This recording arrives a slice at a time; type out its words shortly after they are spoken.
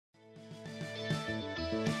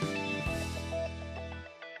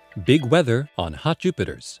Big Weather on Hot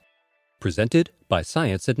Jupiters, presented by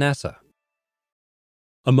Science at NASA.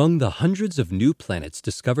 Among the hundreds of new planets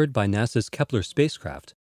discovered by NASA's Kepler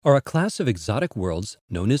spacecraft are a class of exotic worlds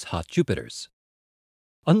known as hot Jupiters.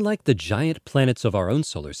 Unlike the giant planets of our own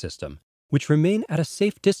solar system, which remain at a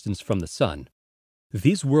safe distance from the Sun,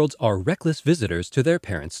 these worlds are reckless visitors to their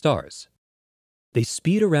parent stars. They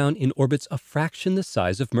speed around in orbits a fraction the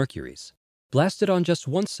size of Mercury's, blasted on just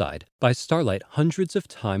one side by starlight hundreds of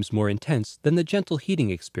times more intense than the gentle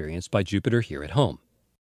heating experienced by Jupiter here at home.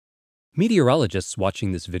 Meteorologists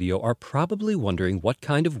watching this video are probably wondering what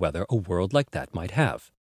kind of weather a world like that might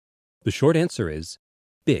have. The short answer is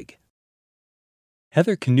big.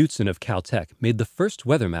 Heather Knutson of Caltech made the first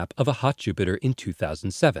weather map of a hot Jupiter in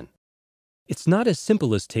 2007. It's not as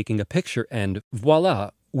simple as taking a picture and voila,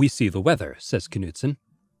 we see the weather, says Knutson.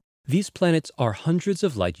 These planets are hundreds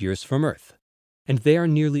of light years from Earth, and they are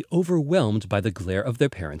nearly overwhelmed by the glare of their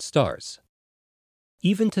parent stars.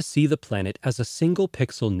 Even to see the planet as a single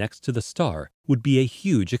pixel next to the star would be a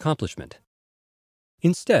huge accomplishment.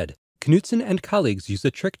 Instead, Knutson and colleagues use a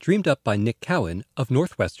trick dreamed up by Nick Cowan of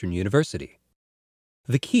Northwestern University.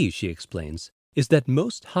 The key, she explains, is that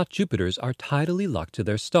most hot Jupiters are tidally locked to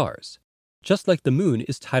their stars, just like the Moon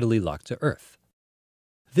is tidally locked to Earth.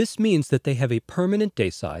 This means that they have a permanent day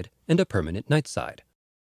side and a permanent night side.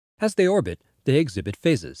 As they orbit, they exhibit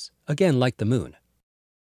phases, again like the Moon.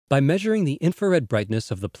 By measuring the infrared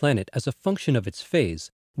brightness of the planet as a function of its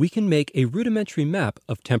phase, we can make a rudimentary map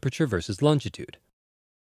of temperature versus longitude.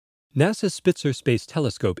 NASA's Spitzer Space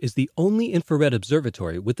Telescope is the only infrared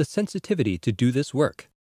observatory with the sensitivity to do this work.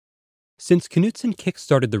 Since Knutson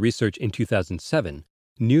kick-started the research in 2007,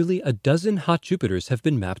 nearly a dozen hot Jupiters have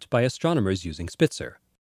been mapped by astronomers using Spitzer.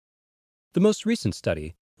 The most recent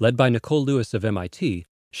study, led by Nicole Lewis of MIT,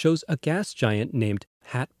 shows a gas giant named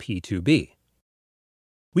HAT P2b.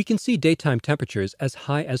 We can see daytime temperatures as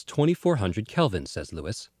high as 2400 Kelvin, says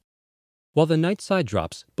Lewis, while the night side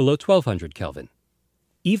drops below 1200 Kelvin.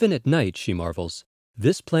 Even at night, she marvels,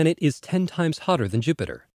 this planet is 10 times hotter than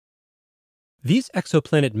Jupiter. These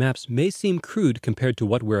exoplanet maps may seem crude compared to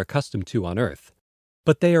what we're accustomed to on Earth,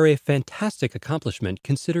 but they are a fantastic accomplishment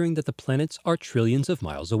considering that the planets are trillions of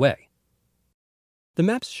miles away. The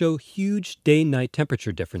maps show huge day-night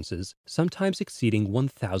temperature differences, sometimes exceeding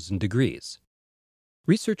 1,000 degrees.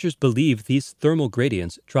 Researchers believe these thermal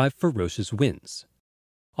gradients drive ferocious winds.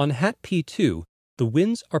 On HAT P2, the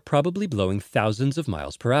winds are probably blowing thousands of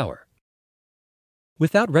miles per hour.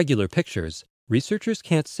 Without regular pictures, researchers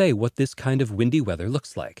can't say what this kind of windy weather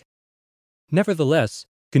looks like. Nevertheless,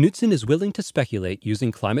 Knutson is willing to speculate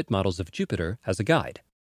using climate models of Jupiter as a guide.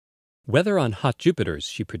 Weather on hot Jupiters,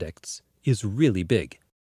 she predicts, is really big.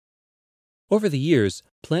 Over the years,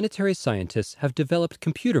 planetary scientists have developed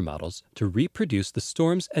computer models to reproduce the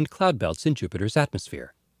storms and cloud belts in Jupiter's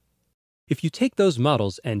atmosphere. If you take those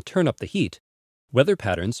models and turn up the heat, weather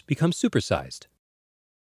patterns become supersized.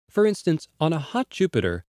 For instance, on a hot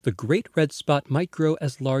Jupiter, the Great Red Spot might grow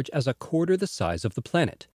as large as a quarter the size of the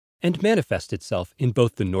planet and manifest itself in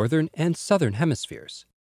both the northern and southern hemispheres.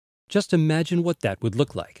 Just imagine what that would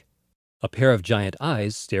look like. A pair of giant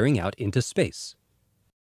eyes staring out into space.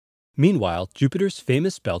 Meanwhile, Jupiter's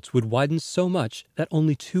famous belts would widen so much that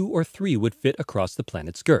only 2 or 3 would fit across the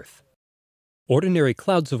planet's girth. Ordinary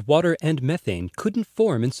clouds of water and methane couldn't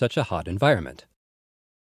form in such a hot environment.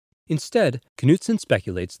 Instead, Knutson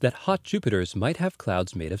speculates that hot Jupiters might have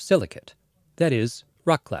clouds made of silicate, that is,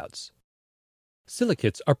 rock clouds.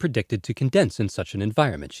 Silicates are predicted to condense in such an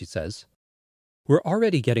environment, she says. We're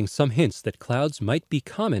already getting some hints that clouds might be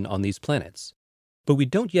common on these planets, but we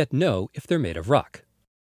don't yet know if they're made of rock.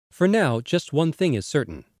 For now, just one thing is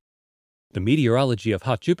certain. The meteorology of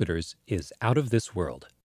hot Jupiters is out of this world.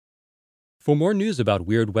 For more news about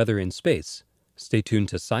weird weather in space, stay tuned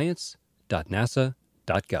to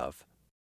science.nasa.gov.